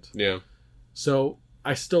decent. Yeah. So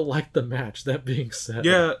I still liked the match, that being said.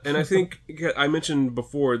 Yeah, and I think I mentioned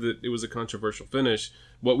before that it was a controversial finish.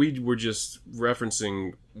 What we were just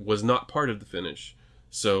referencing was not part of the finish.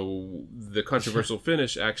 So the controversial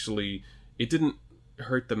finish actually, it didn't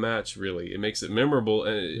hurt the match really. It makes it memorable,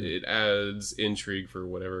 and it adds intrigue for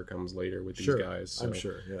whatever comes later with these Sure, guys. So I'm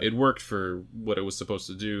sure, yeah. It worked for what it was supposed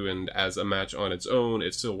to do, and as a match on its own,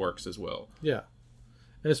 it still works as well. Yeah.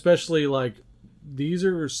 And especially, like, these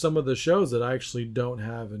are some of the shows that I actually don't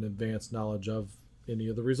have an advanced knowledge of any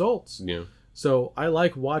of the results. Yeah. So I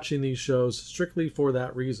like watching these shows strictly for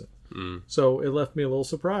that reason. So it left me a little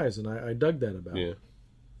surprised, and I dug that about it.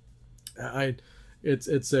 Yeah.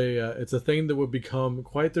 It's a thing that would become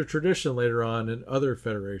quite the tradition later on in other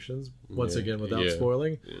federations. Once Yeah, again, without yeah,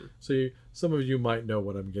 spoiling. So some of you might know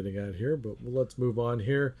what I'm getting at here, but let's move on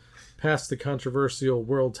here, past the controversial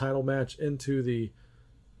world title match into the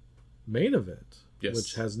main event, Yes.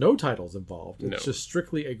 which has no titles involved. It's No. just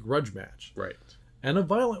strictly a grudge match, Right. and a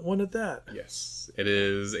violent one at that. Yes. It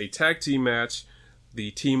is a tag team match. The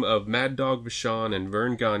team of Mad Dog Vachon and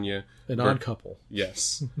Vern Gagne. An odd couple.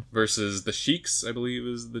 Yes. Versus the Sheiks, I believe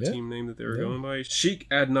is the Yeah. team name that they were Yeah. going by. Sheik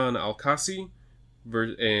Adnan Al-Kasi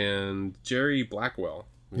and Jerry Blackwell.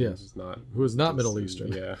 Yes. Who is not Middle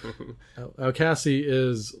Eastern. Yeah. Al-Kasi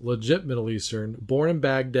is legit Middle Eastern, born in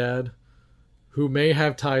Baghdad, who may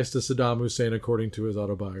have ties to Saddam Hussein according to his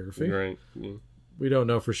autobiography. Right. Yeah. We don't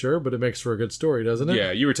know for sure, but it makes for a good story, doesn't it?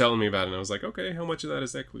 Yeah, you were telling me about it, and I was like, okay, how much of that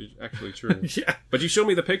is actually true? Yeah. But you showed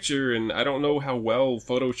me the picture, and I don't know how well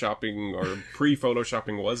photoshopping or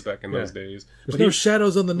pre-photoshopping was back in those days. There's But no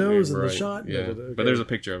shadows on the nose in the Right, shot. Yeah, Okay. but there's a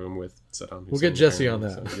picture of him with Saddam Hussein. We'll get Jesse on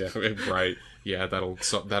apparently, that. so, yeah, right. Yeah, that'll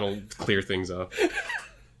clear things up.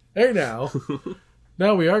 Hey now.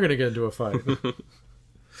 Now we are going to get into a fight.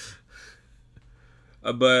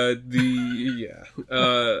 But the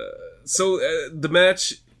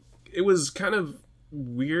match, it was kind of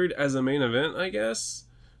weird as a main event, I guess,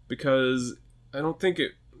 because I don't think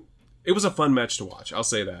It was a fun match to watch. I'll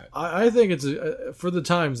say that. I think it's for the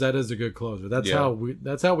times that is a good closer. That's Yeah.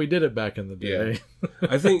 how we did it back in the day.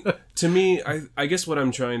 I think, to me, I guess what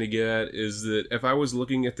I'm trying to get at is that if I was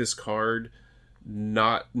looking at this card,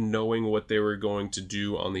 not knowing what they were going to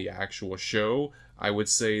do on the actual show, I would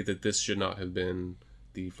say that this should not have been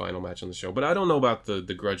the final match on the show. But I don't know about the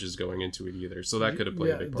grudges going into it either, so that could have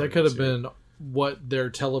played a big part. That could have been what their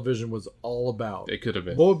television was all about. It could have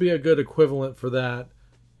been. What would be a good equivalent for that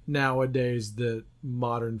nowadays that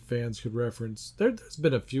modern fans could reference? There's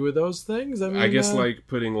been a few of those things. I guess like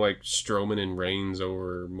putting like Strowman and Reigns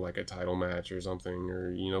over like a title match or something,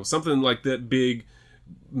 or something like that big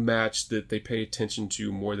match that they pay attention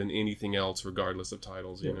to more than anything else, regardless of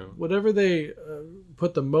titles. Whatever they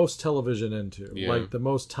put the most television into, Yeah. like the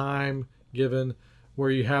most time given, where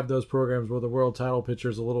you have those programs where the world title picture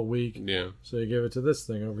is a little weak, Yeah. so you give it to this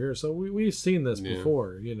thing over here. So we've seen this Yeah.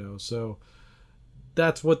 before, so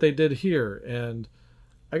that's what they did here. And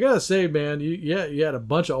I gotta say, man, you had a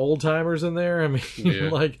bunch of old timers in there. I mean, Yeah.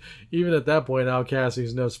 like even at that point, Al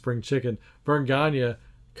Cassie's no spring chicken. Vern Gagne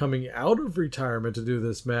coming out of retirement to do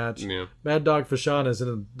this match. Yeah. Mad Dog Fashawn is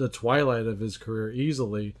in the twilight of his career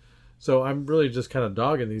easily. So I'm really just kind of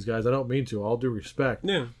dogging these guys. I don't mean to. All due respect.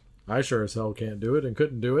 Yeah. I sure as hell can't do it and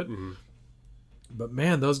couldn't do it. Mm-hmm. But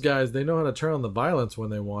man, those guys, they know how to turn on the violence when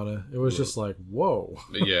they want to. It was just like, whoa.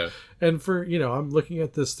 Yeah. And for, I'm looking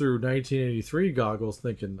at this through 1983 goggles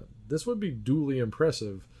thinking this would be duly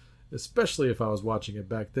impressive, especially if I was watching it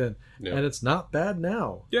back then. Yeah. And it's not bad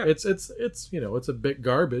now. Yeah. It's it's a bit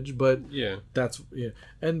garbage, but Yeah. that's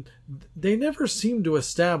and they never seem to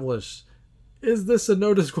establish, is this a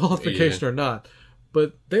no disqualification or not?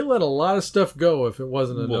 But they let a lot of stuff go if it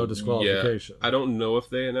wasn't a no disqualification. Yeah. I don't know if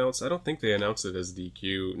they announced. I don't think they announced it as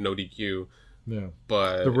DQ, no DQ. Yeah.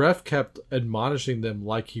 But The ref kept admonishing them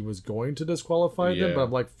like he was going to disqualify them, Yeah. but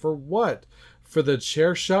I'm like, for what? For the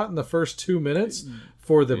chair shot in the first 2 minutes?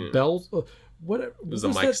 For the belt? What it was the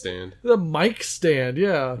mic stand. The mic stand,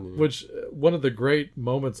 yeah. Which one of the great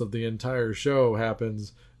moments of the entire show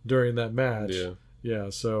happens during that match. Yeah. Yeah,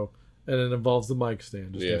 so, and it involves the mic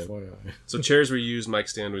stand, just Yeah. FYI. So chairs were used, mic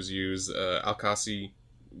stand was used. Al-Kasi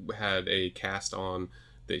had a cast on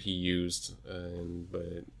that he used,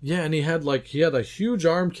 but Yeah, and he had a huge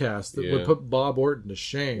arm cast that would Yeah. put Bob Orton to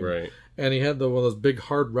shame. right. And he had one of those big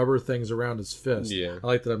hard rubber things around his fist. Yeah. I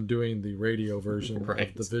like that I'm doing the radio version Right.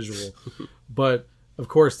 of the visual. But, of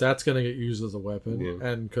course, that's going to get used as a weapon Yeah.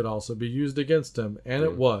 and could also be used against him. And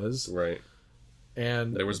it was. Right.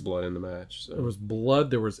 And There was blood in the match. So. there was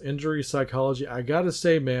blood. There was injury psychology. I got to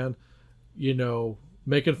say, man,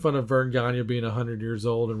 making fun of Vern Gagne being 100 years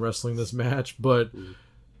old and wrestling this match. But,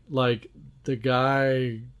 the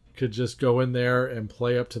guy could just go in there and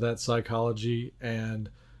play up to that psychology and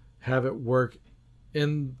have it work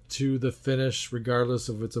into the finish, regardless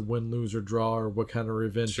if it's a win, lose, or draw, or what kind of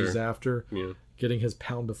revenge he's Sure. after, Yeah. getting his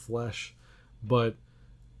pound of flesh. But,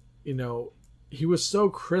 he was so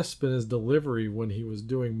crisp in his delivery when he was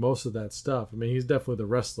doing most of that stuff. I mean, he's definitely the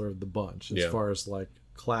wrestler of the bunch as Yeah. far as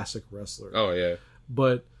classic wrestler. Oh yeah.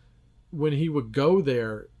 But when he would go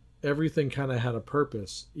there, everything kind of had a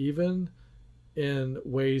purpose. Even in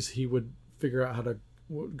ways he would figure out how to,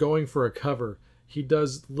 going for a cover, he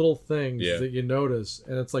does little things Yeah. that you notice,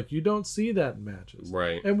 and it's like you don't see that in matches.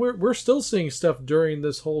 Right. And we're still seeing stuff during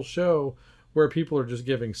this whole show where people are just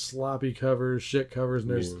giving sloppy covers, shit covers,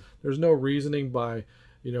 and there's no reasoning by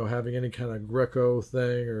having any kind of Greco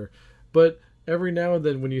thing but every now and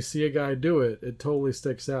then when you see a guy do it, it totally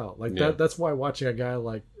sticks out. That's why watching a guy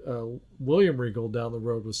like William Regal down the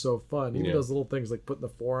road was so fun. Even those little things like putting the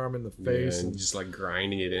forearm in the face and and just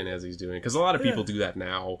grinding it in as he's doing it. Because a lot of people do that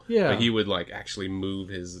now. Yeah. But he would actually move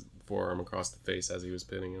his forearm across the face as he was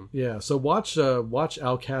pinning him. yeah. So watch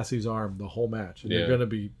Al Cassie's arm the whole match, and Yeah.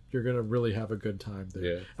 you're gonna really have a good time there.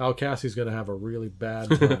 Yeah. Al Cassie's gonna have a really bad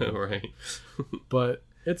time, Right. but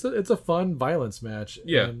it's a fun violence match.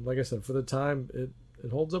 Yeah. And like I said, for the time, it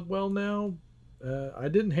holds up well now. I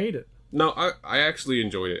didn't hate it. No, I actually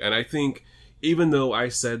enjoyed it. And I think even though I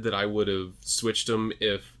said that I would have switched them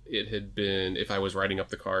if I was writing up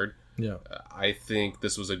the card, Yeah. I think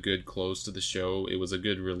this was a good close to the show. It was a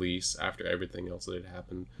good release after everything else that had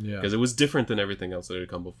happened. Yeah. Because it was different than everything else that had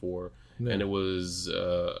come before. Yeah. And it was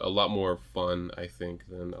a lot more fun, I think,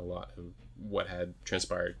 than a lot of what had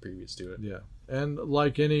transpired previous to it. Yeah. And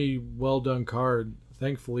like any well done card,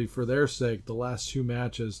 thankfully for their sake, the last two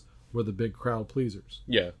matches were the big crowd pleasers.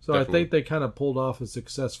 Yeah. So definitely. I think they kind of pulled off a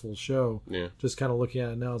successful show. Yeah. Just kind of looking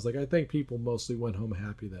at it now, it's I think people mostly went home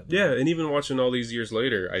happy that night. Yeah, and even watching all these years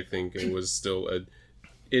later, I think it was still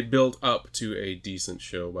it built up to a decent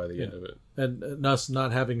show by the end of it. And us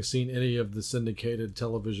not having seen any of the syndicated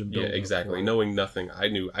television build. Yeah, exactly. Knowing nothing, I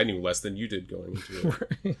knew less than you did going into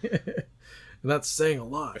it. And that's saying a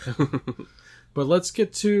lot. But let's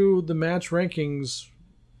get to the match rankings,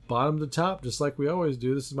 bottom to top, just like we always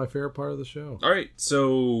do. This is my favorite part of the show. All right,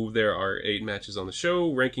 so there are 8 matches on the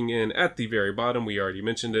show. Ranking in at the very bottom, we already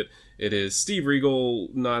mentioned it. It is Steve Regal,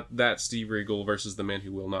 not that Steve Regal, versus the man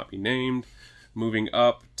who will not be named. Moving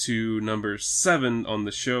up to number 7 on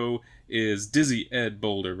the show is Dizzy Ed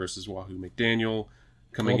Boulder versus Wahoo McDaniel.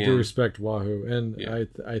 Coming All in, due respect, Wahoo. And Yeah.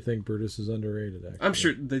 I think Brutus is underrated, actually. I'm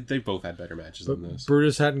sure they both had better matches than this.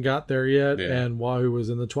 Brutus hadn't got there yet, Yeah. and Wahoo was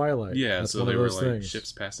in the twilight. Yeah, That's so one they of were those like things.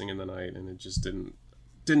 ships passing in the night, and it just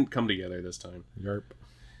didn't come together this time. Yarp.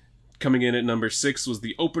 Coming in at number 6 was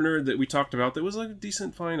the opener that we talked about. That was like a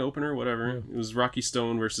decent, fine opener, whatever. Yeah. It was Rocky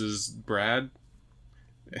Stone versus Brad.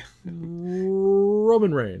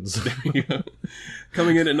 Roman Reigns.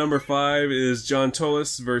 Coming in at number 5 is John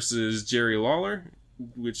Tolis versus Jerry Lawler,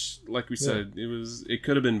 which, like we said, it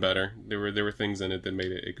could have been better. There were things in it that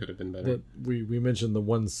made it could have been better. That we mentioned the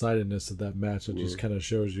one-sidedness of that match. It just kind of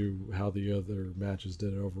shows you how the other matches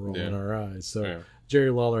did overall in our eyes. So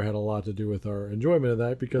Jerry Lawler had a lot to do with our enjoyment of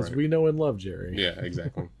that because we know and love Jerry. Yeah,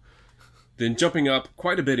 exactly. Then jumping up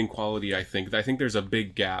quite a bit in quality, I think there's a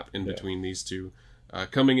big gap in between these two.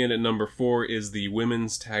 Coming in at number 4 is the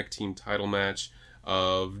women's tag team title match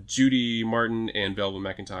of Judy Martin and Velvet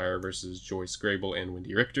McIntyre versus Joyce Grable and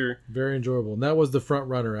Wendy Richter. Very enjoyable. And that was the front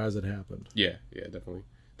runner as it happened. Yeah, definitely.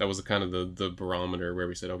 That was kind of the barometer where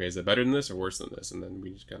we said, okay, is it better than this or worse than this? And then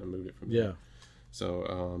we just kind of moved it from there. Yeah.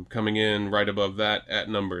 So coming in right above that at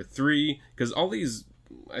number 3, because all these,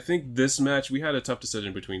 I think this match, we had a tough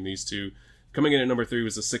decision between these two. Coming in at number 3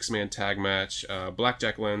 was a 6-man tag match.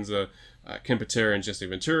 Blackjack Lanza, Ken Patera and Jesse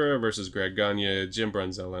Ventura versus Greg Gagne, Jim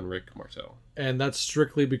Brunzell, and Rick Martel. And that's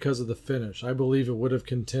strictly because of the finish. I believe it would have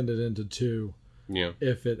contended into 2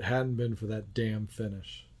 if it hadn't been for that damn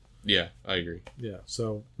finish. Yeah, I agree. Yeah,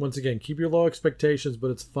 so once again, keep your low expectations,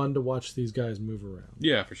 but it's fun to watch these guys move around.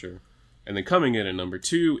 Yeah, for sure. And then coming in at number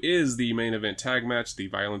 2 is the main event tag match, the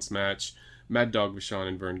violence match. Mad Dog Vachon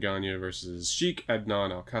and Vern Gagne versus Sheik,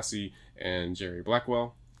 Adnan Al-Kassi, and Jerry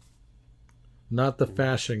Blackwell. Not the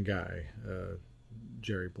fashion guy,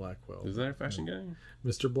 Jerry Blackwell. Is that a fashion guy?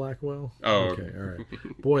 Mr. Blackwell? Oh. Okay, all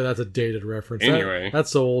right. Boy, that's a dated reference. Anyway.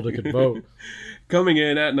 That's so old it could vote. Coming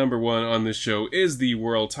in at number 1 on this show is the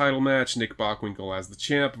world title match. Nick Bockwinkel as the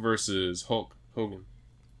champ versus Hulk Hogan.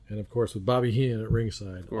 And of course, with Bobby Heenan at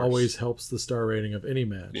ringside, always helps the star rating of any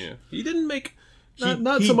match. Yeah. He didn't make...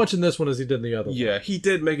 Not so much in this one as he did in the other one. Yeah, he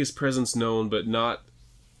did make his presence known, but not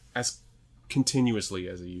as continuously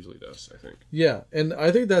as he usually does, I think. Yeah, and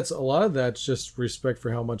I think that's a lot of that's just respect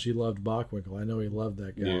for how much he loved Bockwinkel. I know he loved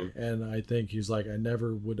that guy, and I think he's like, I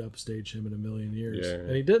never would upstage him in a million years,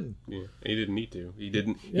 and he didn't. Yeah, he didn't need to. He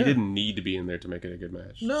didn't need to be in there to make it a good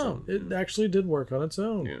match. No, so. It actually did work on its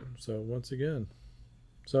own. Yeah. So once again,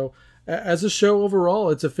 as a show overall,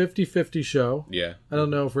 it's a 50-50 show. Yeah. I don't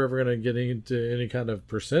know if we're ever going to get into any kind of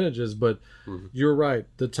percentages, but you're right.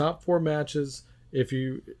 The top 4 matches, if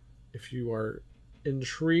you are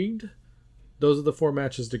intrigued, those are the 4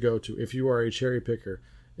 matches to go to. If you are a cherry picker,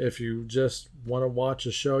 if you just want to watch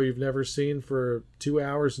a show you've never seen for 2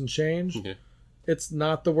 hours and change, it's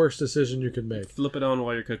not the worst decision you could make. Flip it on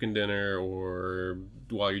while you're cooking dinner or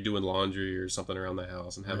while you're doing laundry or something around the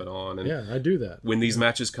house and have it on. And yeah, I do that. When these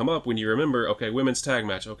matches come up, when you remember, okay, women's tag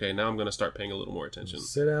match, okay, now I'm going to start paying a little more attention.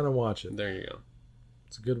 Sit down and watch it. There you go.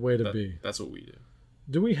 It's a good way to be. That's what we do.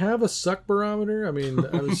 Do we have a suck barometer? I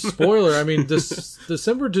mean, spoiler. I mean,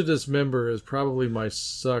 December to Dismember is probably my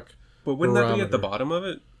suck. But wouldn't barometer. that be at the bottom of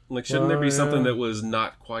it? Like, shouldn't there be something that was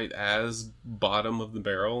not quite as bottom of the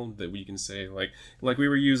barrel that we can say, like we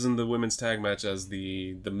were using the women's tag match as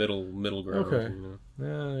the middle ground? Okay. You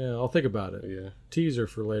know? Yeah, I'll think about it. Yeah. Teaser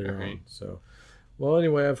for later on. So, well,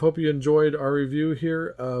 anyway, I hope you enjoyed our review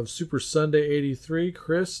here of Super Sunday 83.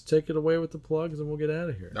 Chris, take it away with the plugs, and we'll get out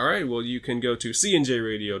of here. All right. Well, you can go to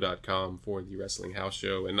cnjradio.com for the Wrestling House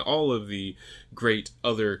Show and all of the great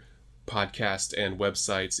other podcast and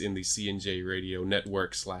websites in the CNJ Radio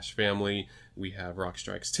Network /family. We have Rock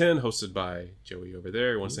Strikes 10, hosted by Joey over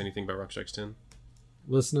there. Want to say anything about Rock Strikes 10?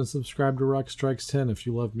 Listen and subscribe to Rock Strikes 10 if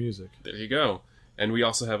you love music. There you go. And we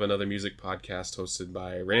also have another music podcast hosted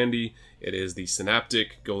by Randy. It is The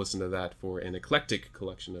Synaptic. Go listen to that for an eclectic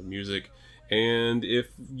collection of music. And if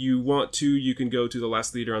you want to, you can go to The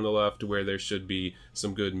Last Theater on the Left, where there should be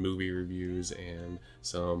some good movie reviews and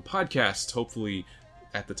some podcasts, hopefully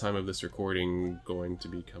at the time of this recording, going to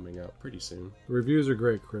be coming out pretty soon. The reviews are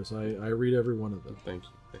great, Chris. I read every one of them. Thank you.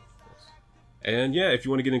 And yeah, if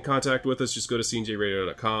you want to get in contact with us, just go to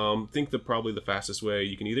cnjradio.com. I think probably the fastest way,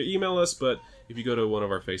 you can either email us, but if you go to one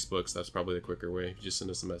of our Facebooks, that's probably the quicker way. If you just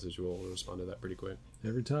send us a message, we'll respond to that pretty quick.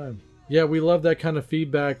 Every time. Yeah, we love that kind of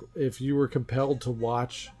feedback. If you were compelled to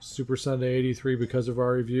watch Super Sunday 83 because of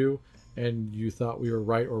our review, and you thought we were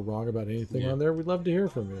right or wrong about anything on there, we'd love to hear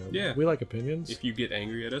from you. Yeah. We like opinions. If you get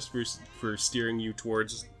angry at us for steering you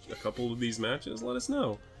towards a couple of these matches, let us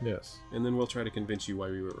know. Yes. And then we'll try to convince you why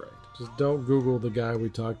we were right. Just don't Google the guy we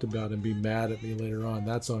talked about and be mad at me later on.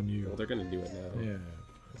 That's on you. Well, they're going to do it now. Yeah.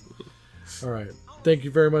 All right. Thank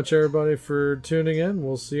you very much, everybody, for tuning in.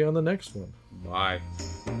 We'll see you on the next one. Bye.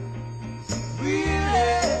 Really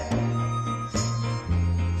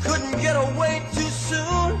couldn't get away too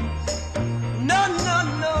soon. No, no,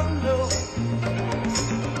 no, no.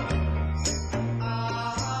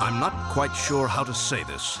 I'm not quite sure how to say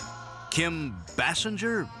this. Kim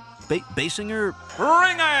Basinger? Basinger?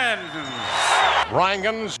 Ringens!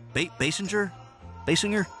 Rangans, Basinger?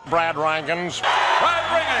 Basinger? Brad Rangans. Brad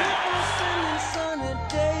Ringens! Sunny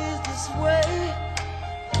days this way.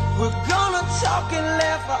 We're gonna talk and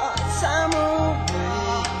laugh our time away.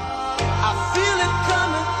 I feel it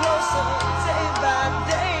coming closer day by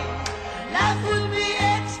day. Life will be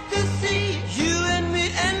ecstasy, you and me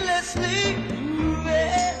endlessly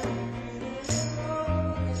moving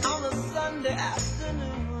on a Sunday afternoon.